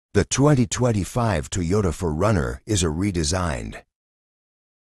The 2025 Toyota 4Runner is a redesigned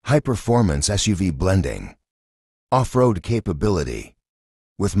high-performance SUV blending off-road capability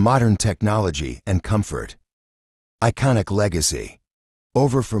with modern technology and comfort. Iconic legacy.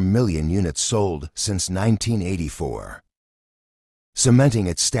 Over 4 million units sold since 1984. Cementing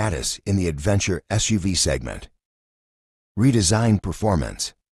its status in the adventure SUV segment. Redesigned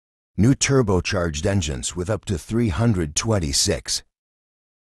performance. New turbocharged engines with up to 326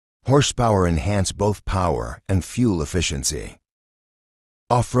 horsepower enhance both power and fuel efficiency.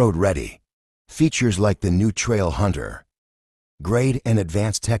 Off-road ready. Features like the new Trail Hunter. Grade and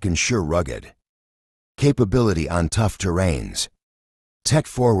advanced tech ensure rugged capability on tough terrains.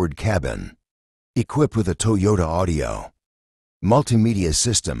 Tech-forward cabin. Equipped with a Toyota audio, multimedia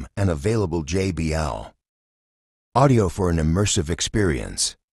system and available JBL audio for an immersive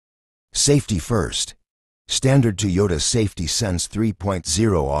experience. Safety first. Standard Toyota Safety Sense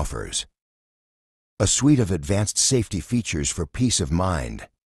 3.0 offers a suite of advanced safety features for peace of mind.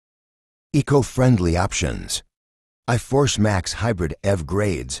 Eco-friendly options. iForce Max Hybrid EV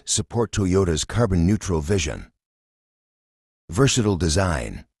grades support Toyota's carbon-neutral vision. Versatile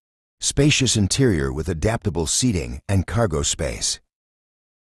design. Spacious interior with adaptable seating and cargo space.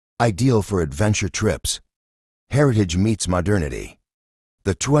 Ideal for adventure trips. Heritage meets modernity.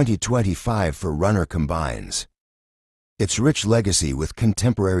 The 2025 4Runner combines its rich legacy with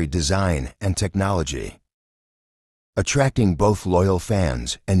contemporary design and technology, attracting both loyal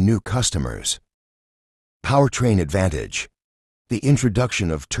fans and new customers. Powertrain advantage. The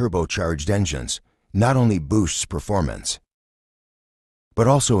introduction of turbocharged engines not only boosts performance, but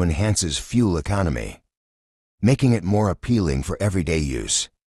also enhances fuel economy, making it more appealing for everyday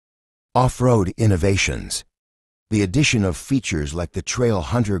use. Off-road innovations. The addition of features like the Trail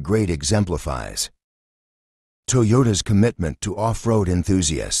Hunter grade exemplifies Toyota's commitment to off-road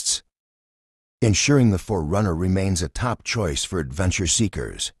enthusiasts, ensuring the 4Runner remains a top choice for adventure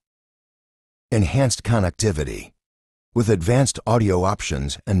seekers. Enhanced connectivity. With advanced audio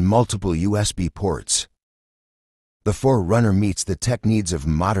options and multiple USB ports, the 4Runner meets the tech needs of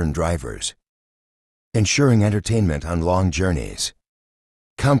modern drivers, ensuring entertainment on long journeys.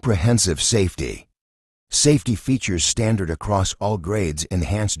 Comprehensive safety. Safety features standard across all grades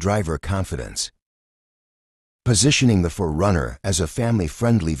enhance driver confidence, positioning the 4Runner as a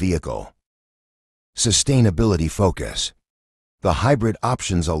family-friendly vehicle. Sustainability focus. The hybrid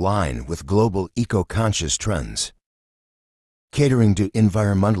options align with global eco-conscious trends, catering to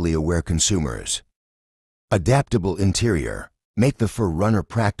environmentally aware consumers. Adaptable interior. Make the 4Runner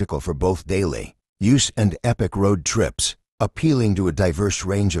practical for both daily use and epic road trips, appealing to a diverse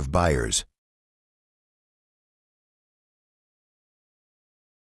range of buyers.